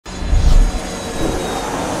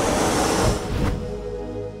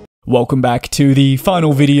Welcome back to the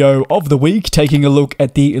final video of the week, taking a look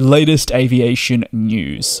at the latest aviation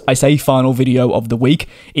news. I say final video of the week,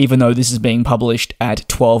 even though this is being published at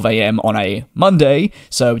 12 AM on a Monday,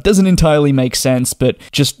 so it doesn't entirely make sense, but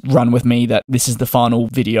just run with me that this is the final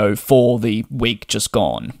video for the week just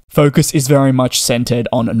gone. Focus is very much centered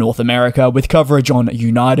on North America, with coverage on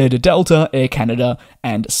United, Delta, Air Canada,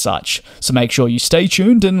 and such. So make sure you stay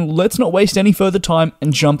tuned, and let's not waste any further time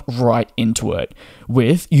and jump right into it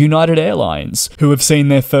with United Airlines, who have seen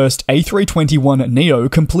their first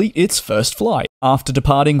A321neo complete its first flight after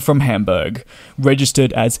departing from Hamburg.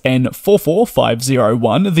 Registered as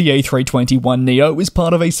N44501, the A321neo is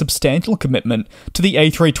part of a substantial commitment to the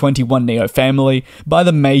A321neo family by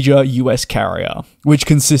the major US carrier, which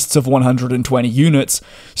consists of 120 units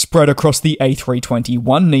spread across the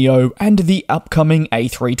A321neo and the upcoming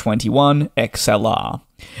A321XLR.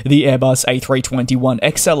 The Airbus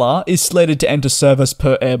A321XLR is slated to enter service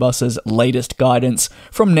per Airbus's latest guidance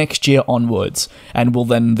from next year onwards, and will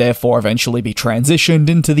then therefore eventually be transitioned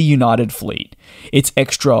into the United fleet. Its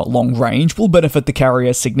extra long range will benefit the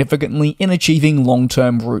carrier significantly in achieving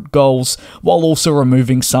long-term route goals, while also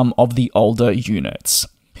removing some of the older units.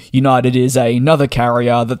 United is another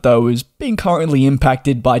carrier that, though, is being currently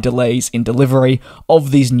impacted by delays in delivery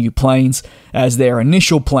of these new planes, as their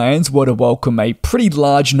initial plans were to welcome a pretty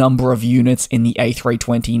large number of units in the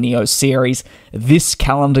A320neo series this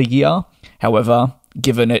calendar year. However,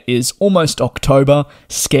 given it is almost October,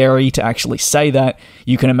 scary to actually say that,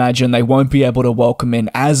 you can imagine they won't be able to welcome in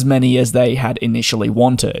as many as they had initially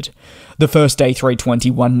wanted. The first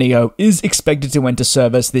A321neo is expected to enter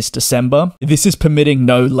service this December. This is permitting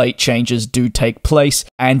no late changes do take place,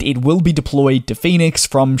 and it will be deployed to Phoenix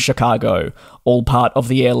from Chicago, all part of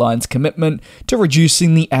the airline's commitment to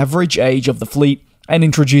reducing the average age of the fleet and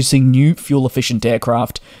introducing new fuel-efficient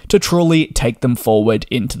aircraft to truly take them forward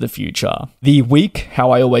into the future. The week,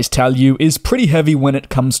 how I always tell you, is pretty heavy when it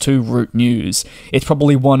comes to route news. It's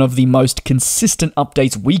probably one of the most consistent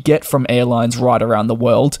updates we get from airlines right around the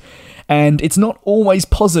world, and it's not always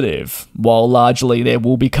positive. While largely there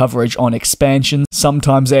will be coverage on expansion,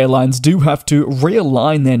 sometimes airlines do have to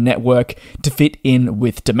realign their network to fit in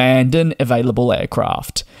with demand and available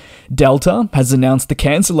aircraft. Delta has announced the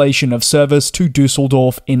cancellation of service to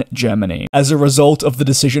Dusseldorf in Germany as a result of the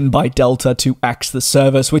decision by Delta to axe the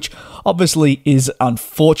service, which obviously is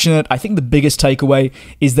unfortunate. I think the biggest takeaway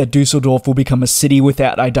is that Dusseldorf will become a city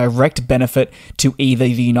without a direct benefit to either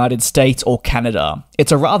the United States or Canada.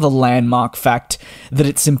 It's a rather landmark fact that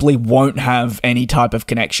it simply won't have any type of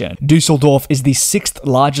connection. Dusseldorf is the 6th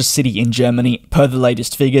largest city in Germany per the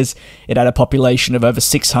latest figures. It had a population of over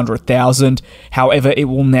 600,000. However, it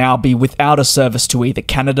will now be without a service to either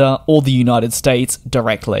Canada or the United States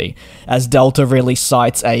directly, as Delta really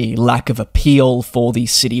cites a lack of appeal for the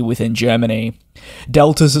city within Germany.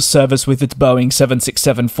 Delta's service with its Boeing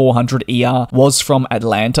 767-400ER was from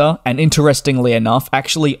Atlanta, and interestingly enough,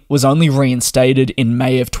 actually was only reinstated in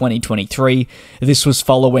May of 2023. This was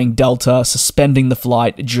following Delta suspending the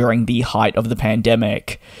flight during the height of the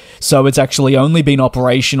pandemic. So it's actually only been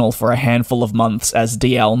operational for a handful of months as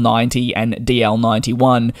DL90 and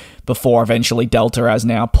DL91, before eventually Delta has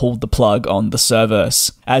now pulled the plug on the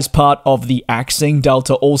service. As part of the axing,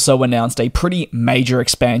 Delta also announced a pretty major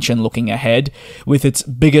expansion looking ahead, with its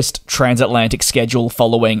biggest transatlantic schedule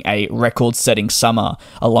following a record-setting summer,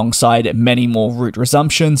 alongside many more route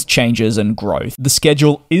resumptions, changes, and growth. The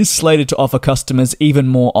schedule is slated to offer customers even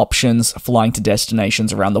more options flying to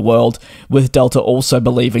destinations around the world, with Delta also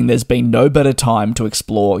believing there's been no better time to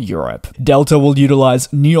explore Europe. Delta will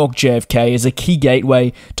utilize New York JFK as a key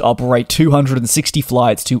gateway to operate 260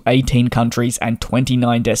 flights to 18 countries and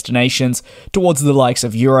 29 destinations towards the likes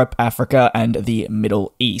of Europe, Africa, and the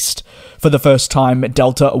Middle East. For the first time,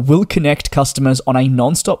 Delta will connect customers on a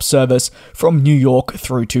non-stop service from New York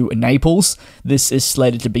through to Naples. This is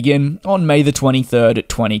slated to begin on May the 23rd,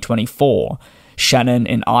 2024. Shannon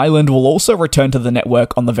in Ireland will also return to the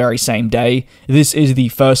network on the very same day. This is the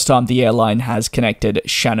first time the airline has connected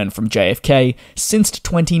Shannon from JFK since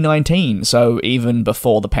 2019, so even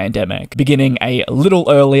before the pandemic. Beginning a little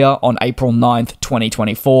earlier on April 9th,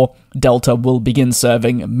 2024, Delta will begin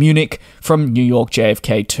serving Munich from New York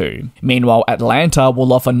JFK too. Meanwhile, Atlanta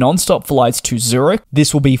will offer non-stop flights to Zurich.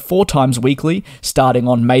 This will be 4 times weekly, starting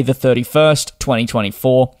on May the 31st,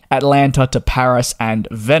 2024. Atlanta to Paris and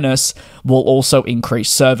Venice will also increase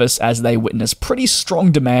service as they witness pretty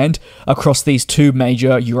strong demand across these 2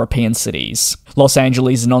 major European cities. Los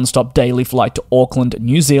Angeles' non-stop daily flight to Auckland,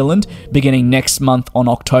 New Zealand, beginning next month on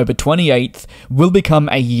October 28th, will become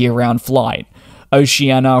a year-round flight.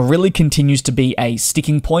 Oceania really continues to be a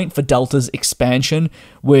sticking point for Delta's expansion,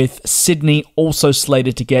 with Sydney also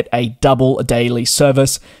slated to get a double daily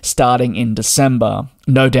service starting in December,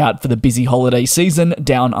 no doubt for the busy holiday season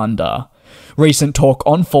down under. Recent talk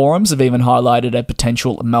on forums have even highlighted a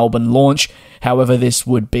potential Melbourne launch. However, this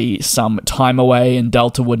would be some time away, and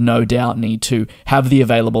Delta would no doubt need to have the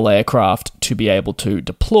available aircraft to be able to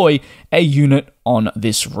deploy a unit on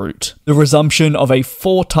this route. The resumption of a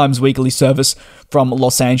 4 times weekly service from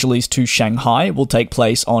Los Angeles to Shanghai will take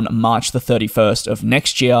place on March the 31st of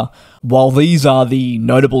next year. While these are the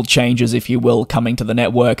notable changes, if you will, coming to the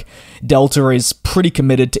network, Delta is pretty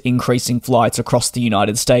committed to increasing flights across the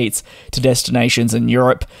United States to destinations in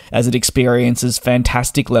Europe, as it experiences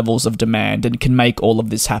fantastic levels of demand and can make all of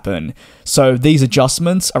this happen. So these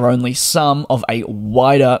adjustments are only some of a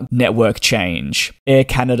wider network change. Air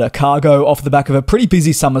Canada Cargo, off the back of a pretty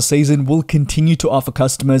busy summer season, will continue to offer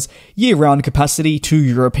customers year-round capacity to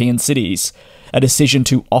European cities. A decision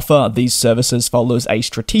to offer these services follows a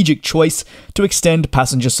strategic choice to extend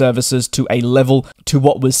passenger services to a level to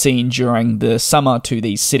what was seen during the summer to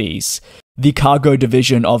these cities. The cargo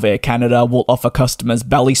division of Air Canada will offer customers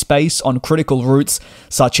belly space on critical routes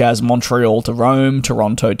such as Montreal to Rome,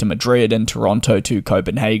 Toronto to Madrid, and Toronto to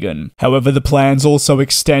Copenhagen. However, the plans also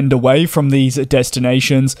extend away from these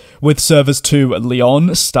destinations, with service to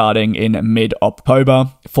Lyon starting in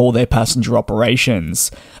mid-October for their passenger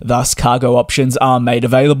operations. Thus, cargo options are made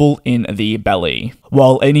available in the belly.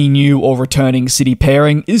 While any new or returning city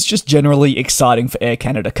pairing is just generally exciting for Air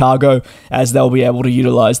Canada Cargo, as they'll be able to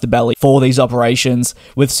utilise the belly for these operations,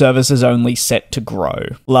 with services only set to grow.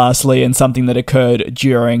 Lastly, and something that occurred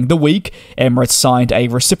during the week, Emirates signed a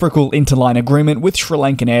reciprocal interline agreement with Sri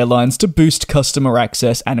Lankan Airlines to boost customer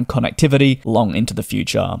access and connectivity long into the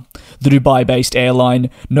future. The Dubai-based airline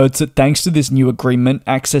notes that thanks to this new agreement,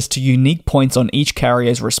 access to unique points on each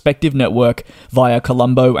carrier's respective network via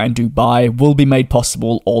Colombo and Dubai will be made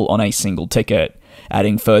possible all on a single ticket,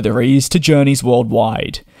 adding further ease to journeys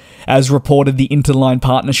worldwide. As reported, the interline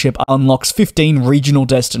partnership unlocks 15 regional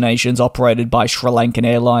destinations operated by Sri Lankan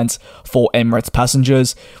Airlines for Emirates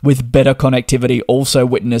passengers, with better connectivity also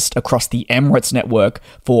witnessed across the Emirates network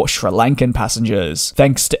for Sri Lankan passengers.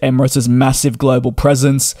 Thanks to Emirates' massive global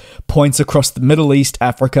presence, points across the Middle East,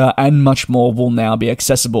 Africa, and much more will now be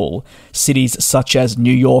accessible. Cities such as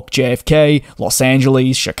New York, JFK, Los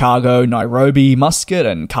Angeles, Chicago, Nairobi, Muscat,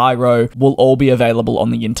 and Cairo will all be available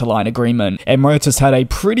on the interline agreement. Emirates has had a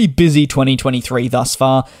pretty busy 2023 thus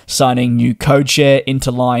far, signing new codeshare,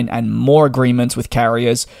 interline, and more agreements with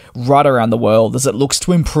carriers right around the world as it looks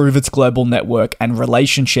to improve its global network and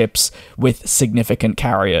relationships with significant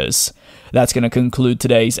carriers. That's going to conclude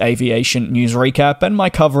today's aviation news recap and my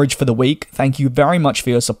coverage for the week. Thank you very much for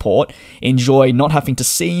your support. Enjoy not having to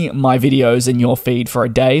see my videos in your feed for a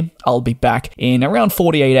day. I'll be back in around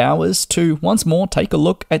 48 hours to once more take a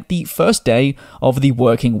look at the first day of the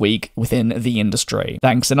working week within the industry.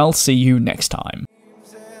 Thanks, and I'll see you next time.